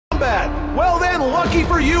And lucky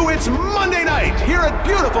for you, it's Monday night here at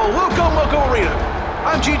beautiful Loco Moco Arena.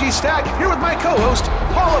 I'm Gigi Stack, here with my co-host,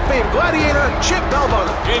 Hall of Fame gladiator Chip Balbona.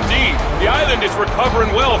 Indeed, the island is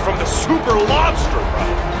recovering well from the super lobster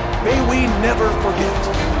ride. May we never forget.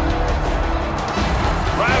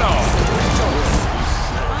 Right on.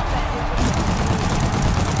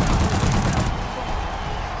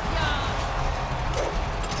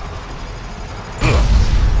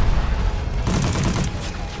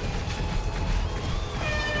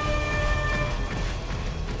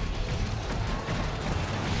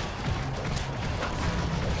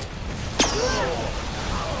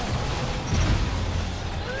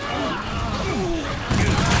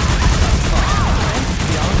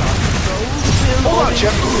 Hold on,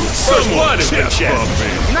 Chip. First blood in that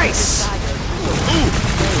chest. Nice.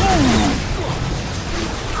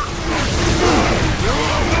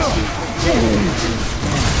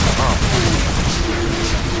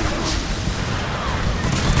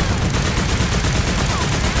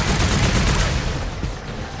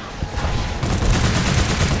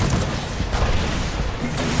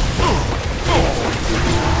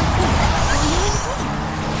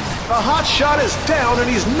 The hot shot is down, and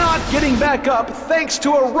he's not getting back up thanks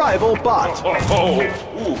to a rival bot. Oh,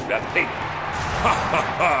 ooh, that thing. Ha ha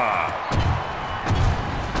ha.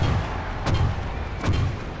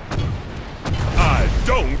 I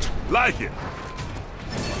don't like it.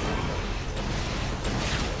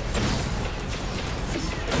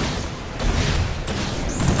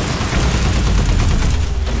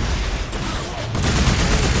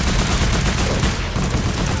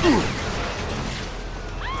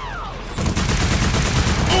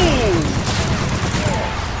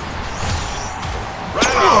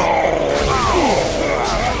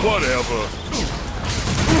 Whatever.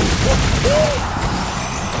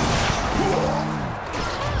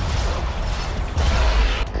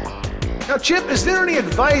 Now, Chip, is there any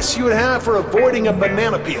advice you would have for avoiding a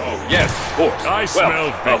banana peel? Yes, of course. I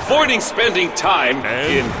smell victory. Avoiding spending time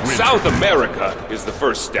in winter. South America is the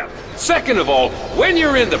first step. Second of all, when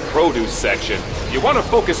you're in the produce section, you want to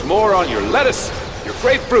focus more on your lettuce, your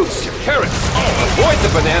grapefruits, your carrots. Avoid the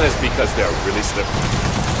bananas because they're really slippery.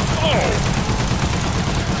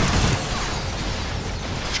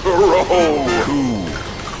 Oh, Cool.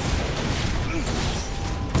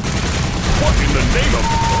 what in the name of...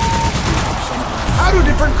 How do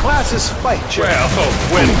different classes fight, Chip? Well,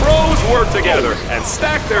 when bros work together and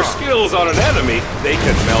stack their skills on an enemy, they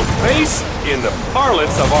can melt face in the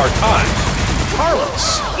parlance of our time.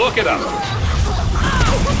 Carlos. Look it up.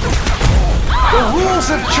 The rules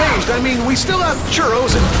have changed. I mean, we still have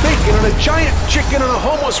churros and bacon and a giant chicken and a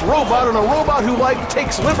homeless robot and a robot who, like,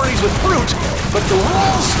 takes liberties with fruit. But the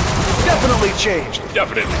rules definitely changed.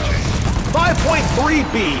 Definitely changed.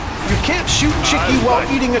 5.3b. You can't shoot Chicky while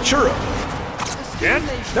eating a churro. Can't?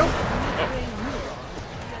 Nope.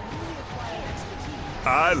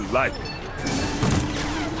 I like it.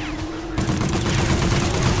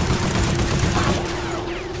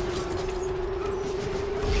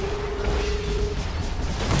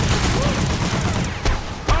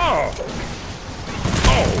 Oh!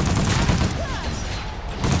 Oh!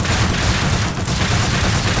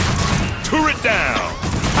 Turret down!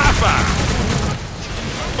 High five!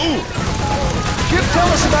 Ooh! Chip, tell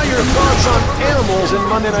us about your thoughts on animals in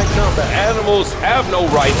Monday Night Combat. Animals have no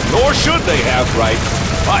rights, nor should they have rights.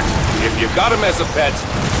 But if you've got them as a pet,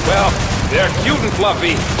 well, they're cute and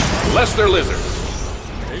fluffy, unless they're lizards.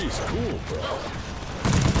 He's cool, bro.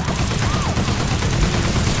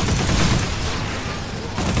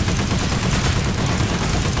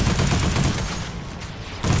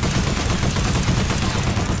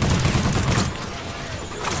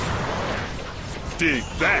 Dig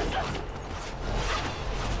that.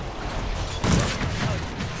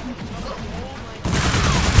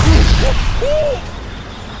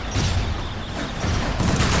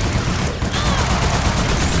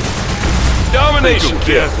 Domination Think of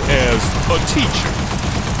kill. death as a teacher.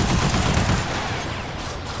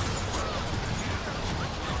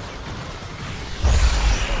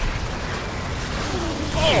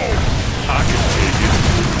 Oh, I can take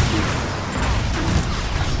it.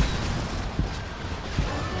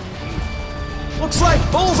 Looks like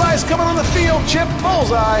Bullseye's coming on the field, Chip.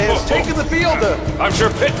 Bullseye has taken the field to I'm sure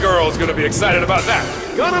Pit Girl's gonna be excited about that.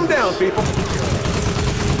 gun him down, people.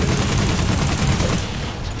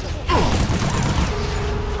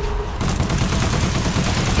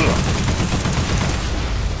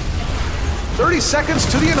 30 seconds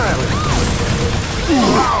to the annihilator.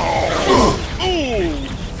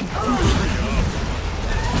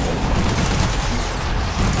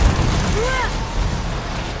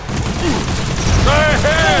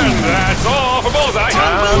 And that's all for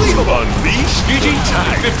Unbelievable! Unleash GG, the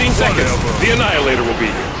tiger. 15 seconds. Whatever. The Annihilator will be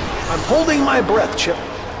here. I'm holding my breath, Chip.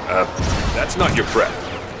 That's not your breath.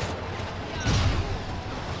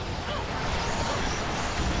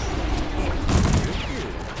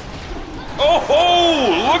 Oh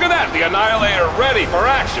ho! Look at that! The Annihilator ready for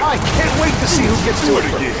action. I can't wait to see who gets to Do it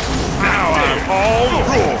it first. again. Now I'm all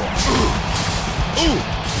yours.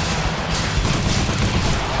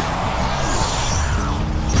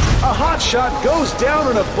 A hot shot goes down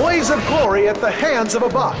in a blaze of glory at the hands of a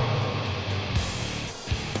bot.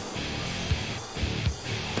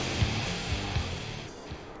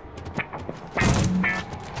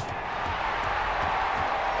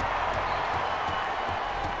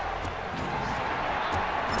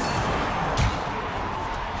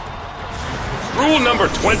 Rule number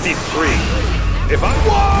 23. If I...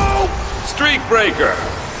 Whoa! Streak breaker.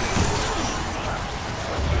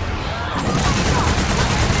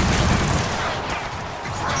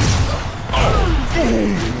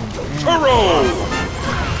 Turo!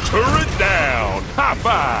 Turret down. High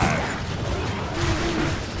five.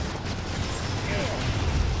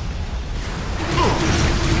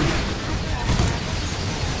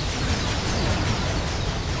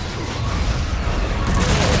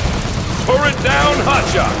 Turret down,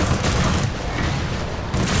 hotshot.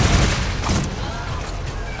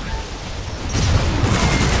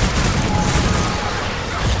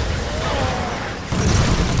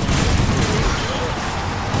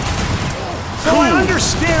 So I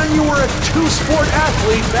understand you were a two-sport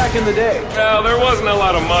athlete back in the day. Well, there wasn't a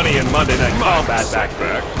lot of money in Monday Night Combat back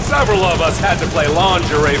then. Several of us had to play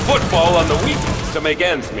lingerie football on the weekends to make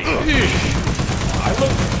ends meet. I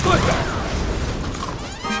look good back then.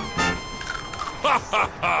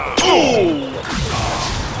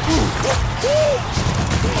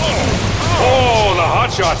 Oh, the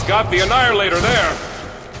hotshot's got the Annihilator there.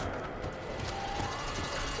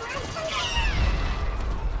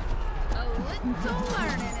 A little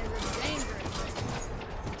learning is a dangerous thing.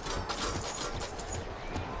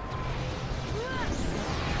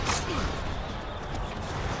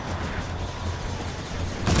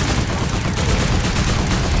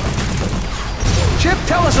 Chip,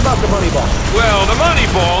 tell us about the money ball. Well, the money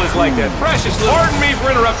ball is like that precious little... Pardon me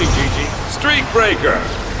for interrupting, Gigi. Streak breaker.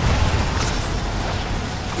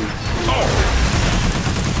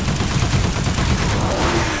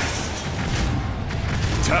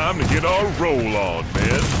 Time to get our roll on,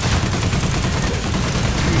 man.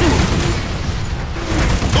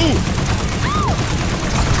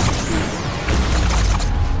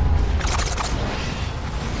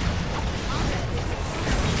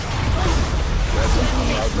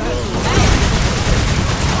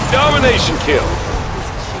 Domination kill.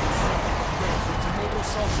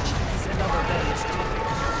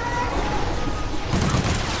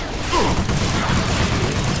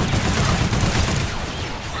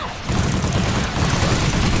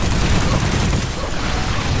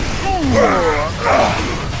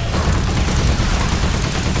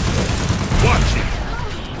 Watch it.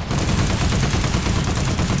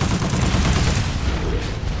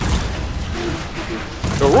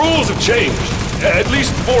 The rules have changed. At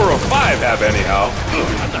least 4 or 5 have anyhow.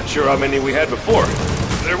 I'm not sure how many we had before.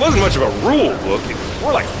 There wasn't much of a rule book. It was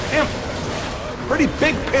more like a pamphlet. Pretty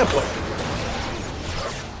big pamphlet.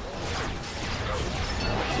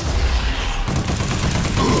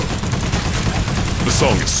 The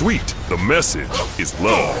song is sweet. The message is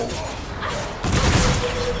love.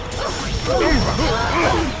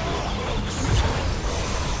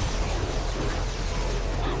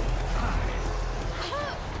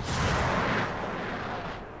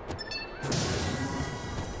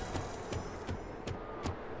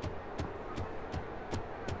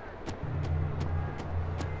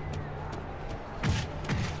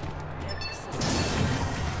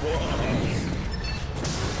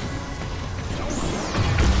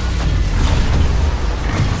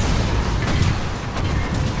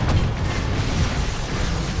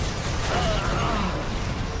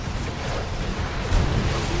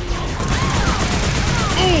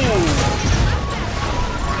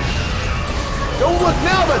 Don't look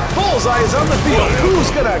now, but Bullseye is on the field. Who's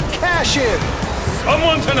gonna cash in?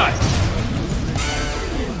 Someone tonight.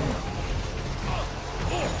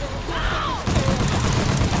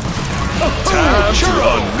 Time to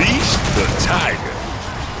Churro. unleash the tiger.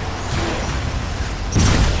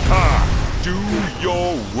 Do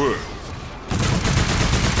your work.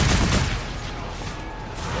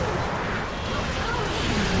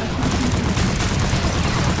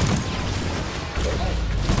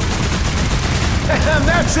 And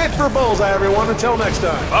that's it for Bullseye, everyone. Until next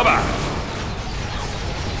time. Bye-bye.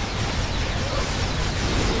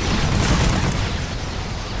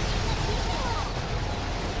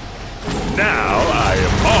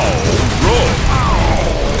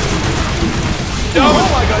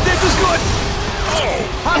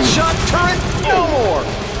 Hotshot turret, no more!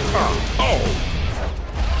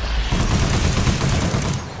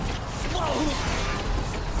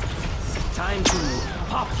 Time to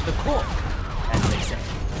pop the cork, as they say.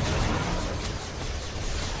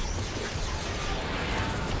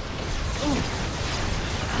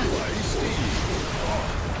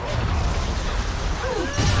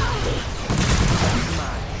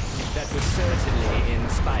 That was certainly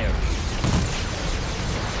inspiring.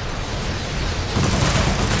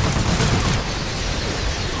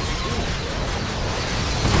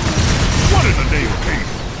 What in the name of Pete?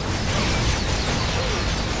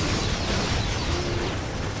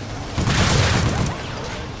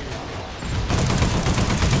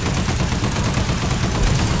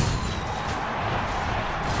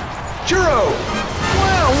 Churro!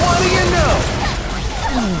 Well, what do you know?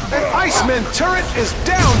 An Iceman turret is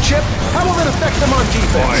down, Chip. How will that affect them on Boy,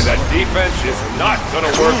 defense? that defense is not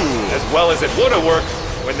gonna work as well as it would have worked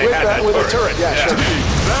when they had that with turret. a turret, yeah, sure.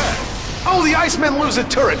 Oh, the Icemen lose a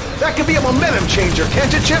turret. That could be a momentum changer,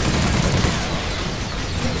 can't it, Chip?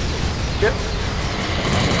 Yep.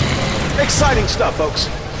 Exciting stuff, folks.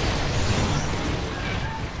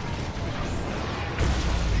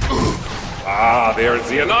 Ah, there's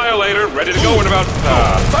the Annihilator, ready to go in about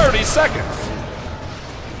 30 seconds.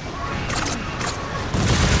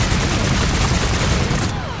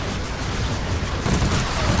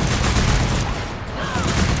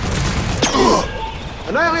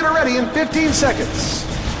 Annihilator ready in 15 seconds.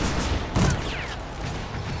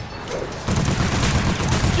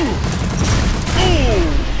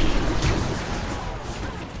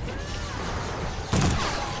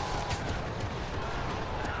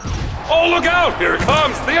 Oh, look out! Here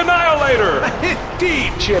comes the Annihilator!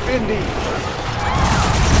 Indeed, Chip, indeed.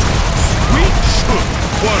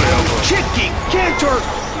 Whatever. Chicky, Cantor.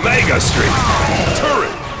 Mega Street.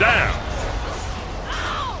 Turret down.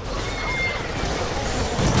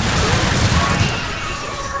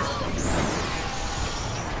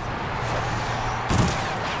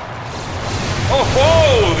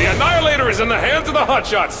 Oh, the Annihilator is in the hands of the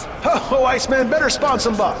Hotshots! Oh, Iceman, better spawn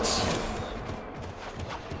some bots.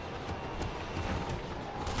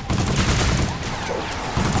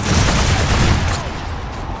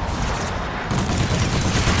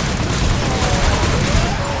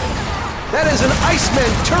 That is an Iceman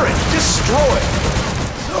turret destroyed.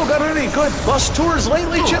 So, got any good bus tours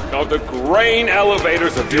lately, Chip? Of the grain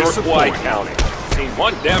elevators of Iroquois County. Seen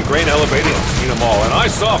one damn grain elevator and seen them all, and I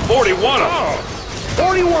saw 41 of them.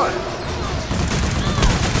 41.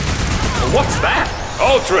 What's that?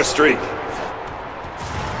 Ultra Streak.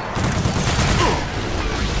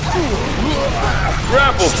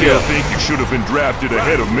 Grapple Still kill. think you should have been drafted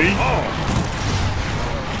ahead of me?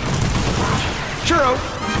 Churro.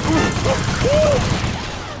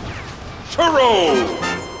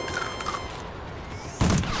 Churro.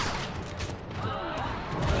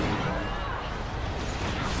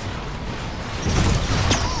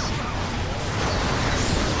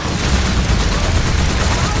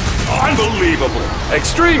 Unbelievable.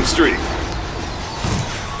 Extreme Streak.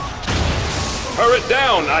 Turret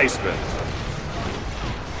down, Iceman.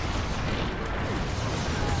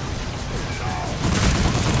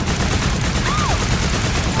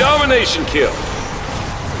 Domination kill.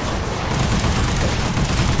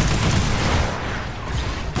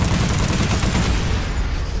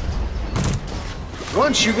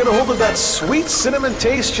 Once you get a hold of that sweet cinnamon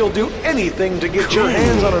taste, you'll do anything to get your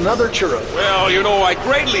hands on another churro. Well, you know, I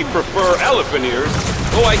greatly prefer elephant ears,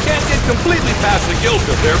 though I can't get completely past the guilt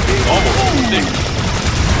of their being almost ridiculous.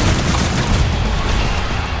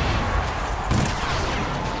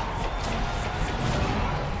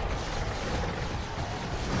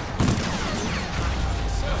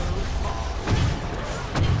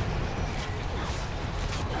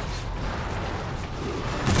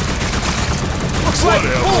 Looks like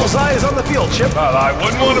Bullseye is on the field, Chip. Well, I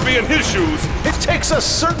wouldn't want to be in his shoes. It takes a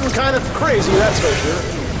certain kind of crazy, that's for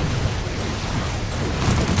sure.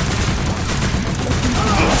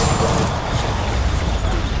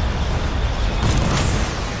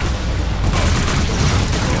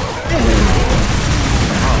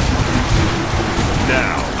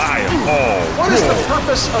 Now, I am all. What is the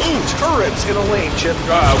purpose of turrets in a lane, Chip?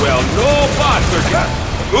 Well, no bots are got.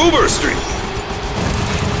 Uber Street.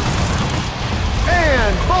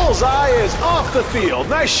 And Bullseye is off the field.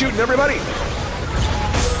 Nice shooting, everybody.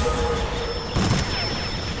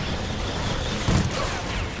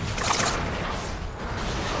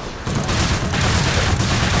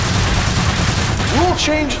 Rule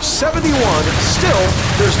change 71. Still,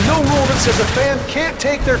 there's no rule that says a fan can't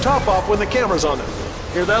take their top off when the camera's on them.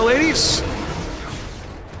 Hear that, ladies?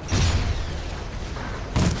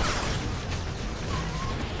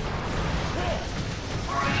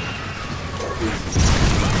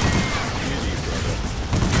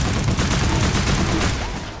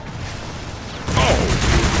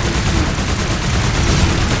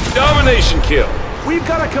 Domination kill. We've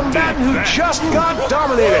got a combatant who just got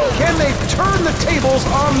dominated. Can they turn the tables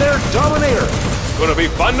on their dominator? It's gonna be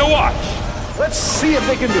fun to watch. Let's see if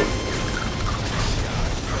they can do it.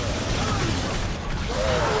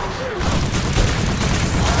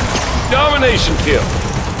 Domination kill.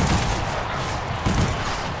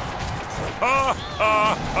 Ha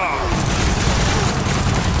ha ha!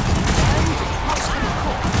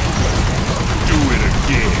 Do it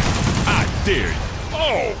again. I dare you.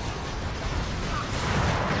 Oh!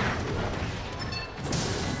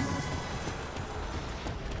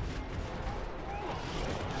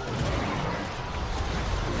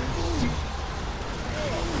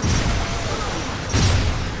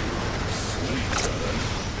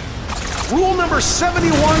 Rule number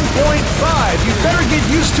 71.5. You better get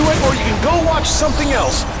used to it or you can go watch something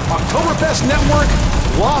else. Oktoberfest Network,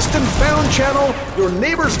 Lost and Found Channel, your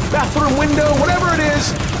neighbor's bathroom window, whatever it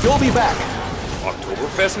is, you'll be back.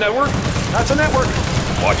 Oktoberfest Network? That's a network.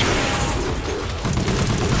 Watch it.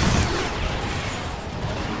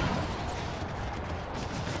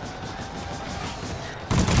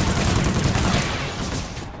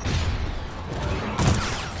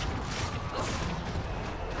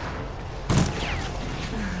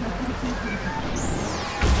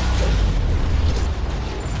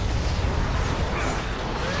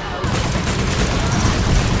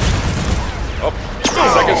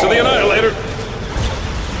 Seconds to the Annihilator.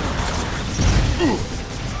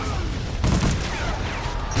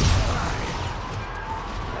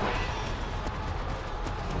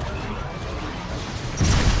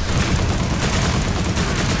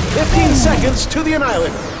 Seconds to the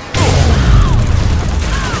Annihilator.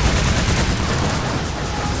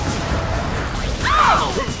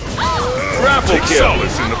 Grapple Take kill.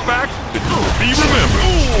 solace in the fact that you will be remembered.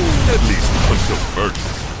 At least until murder.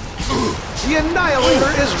 The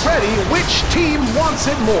Annihilator is ready. Which team wants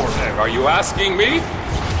it more? Are you asking me?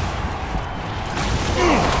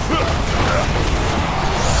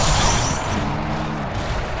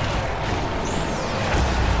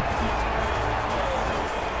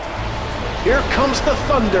 Here comes the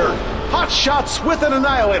thunder. Hot shots with an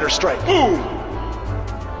Annihilator strike. Boom!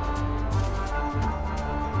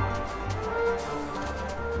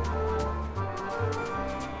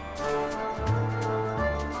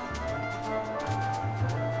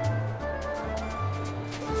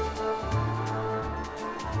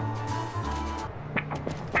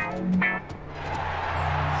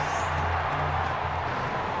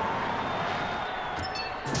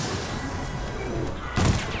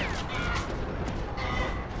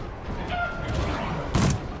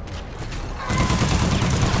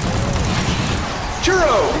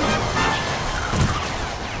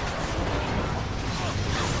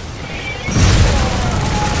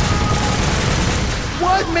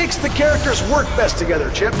 What makes the characters work best together,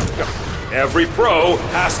 Chip? Every pro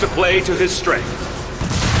has to play to his strength.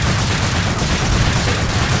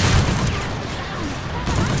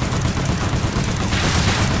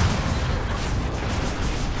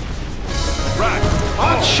 Right.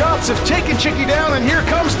 Hot shots have taken Chicky down, and here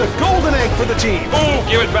comes the golden egg for the team. Oh,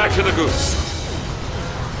 give it back to the goose.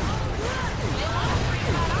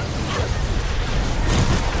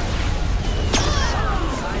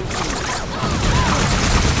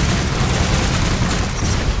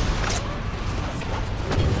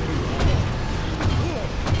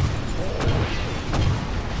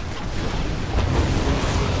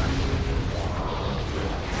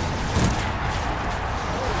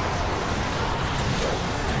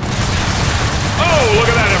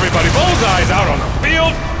 Bullseye's out on the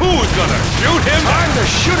field. Who's gonna shoot him? Time to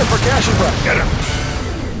shoot him for cash and prize. Get him.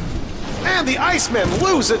 And the Icemen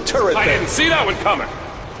lose a turret I there. didn't see that one coming.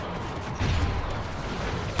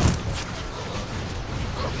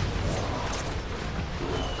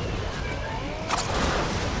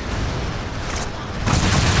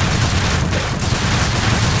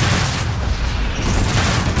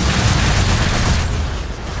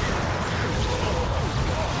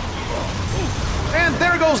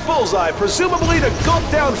 There goes Bullseye, presumably to gulp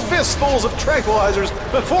down fistfuls of tranquilizers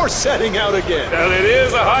before setting out again. Well, it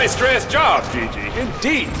is a high-stress job, Gigi.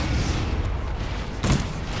 Indeed.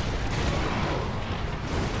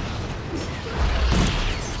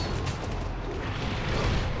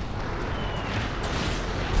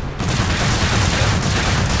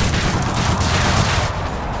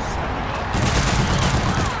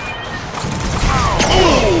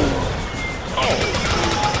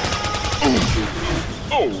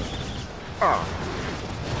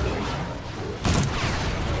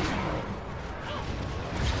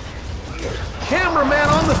 Cameraman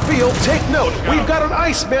on the field, take note. We've got an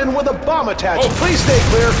Iceman with a bomb attached. Please stay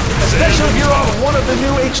clear, especially if you're on one of the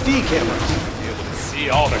new HD cameras. Be able to see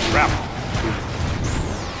all the shrapnel.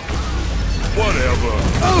 Whatever.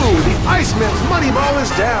 Oh, the Iceman's money ball is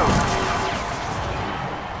down.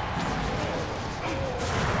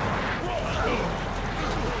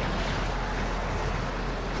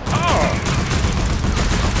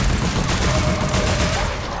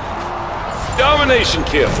 Domination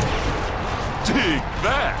kill. Dig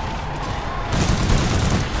that.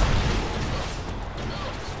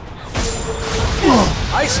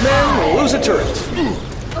 Iceman will lose a turret.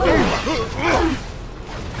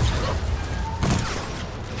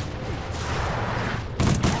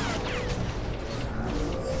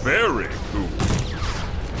 Very cool.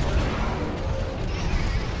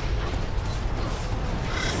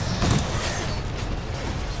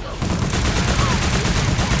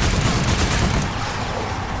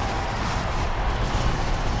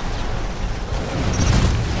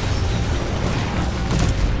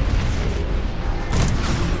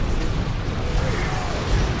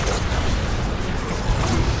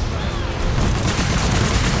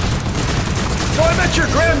 So I met your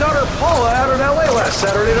granddaughter Paula out in LA last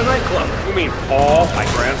Saturday at a nightclub. You mean Paul, my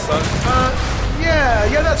grandson?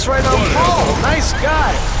 Yeah, that's right. I'm Paul. Nice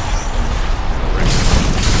guy.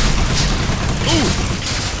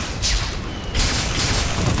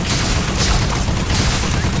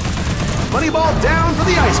 Moneyball down for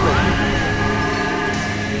the Iceman.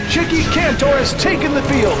 Chicky Cantor has taken the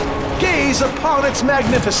field. Gaze upon its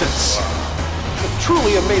magnificence. A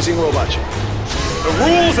truly amazing robot chick. The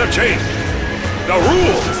rules have changed. The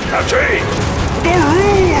rules have changed. The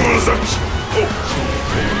rules have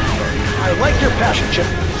I like your passion, Chip.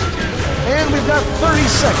 And we've got 30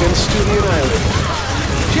 seconds to the Annihilator.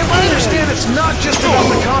 Chip, I understand it's not just about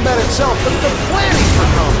the combat itself, but the planning for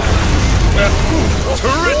combat.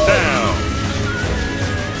 Turret down.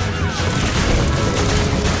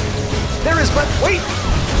 There is but wait!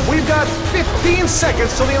 We've got 15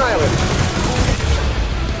 seconds till the Annihilator.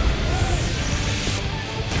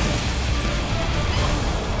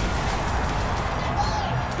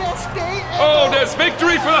 Oh, there's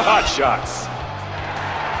victory for the Hotshots.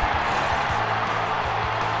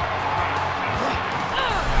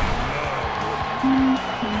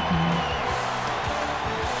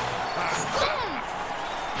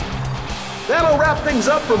 That'll wrap things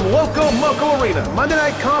up from Loco Moco Arena. Monday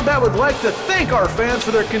Night Combat would like to thank our fans for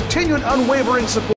their continued unwavering support.